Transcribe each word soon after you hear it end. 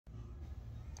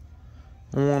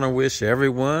I want to wish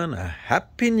everyone a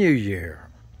Happy New Year.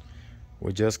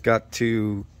 We just got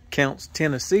to Counce,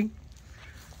 Tennessee.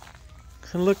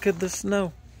 And look at the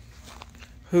snow.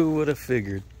 Who would have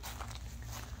figured?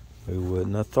 Who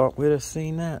wouldn't have thought we'd have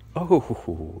seen that?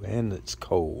 Oh, and it's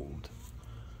cold.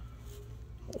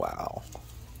 Wow.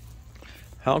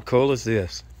 How cool is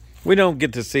this? We don't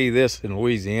get to see this in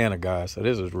Louisiana, guys, so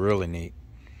this is really neat.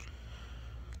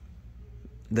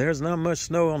 There's not much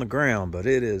snow on the ground, but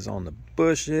it is on the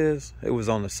bushes. It was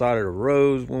on the side of the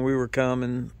roads when we were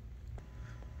coming.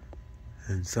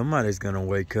 And somebody's going to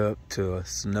wake up to a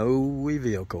snowy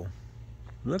vehicle.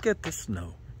 Look at the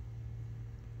snow.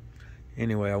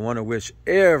 Anyway, I want to wish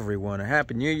everyone a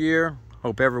Happy New Year.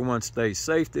 Hope everyone stays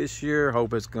safe this year.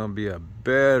 Hope it's going to be a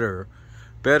better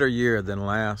year than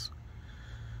last.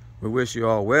 We wish you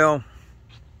all well.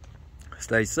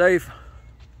 Stay safe.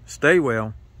 Stay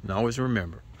well. And always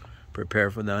remember, prepare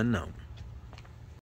for the unknown.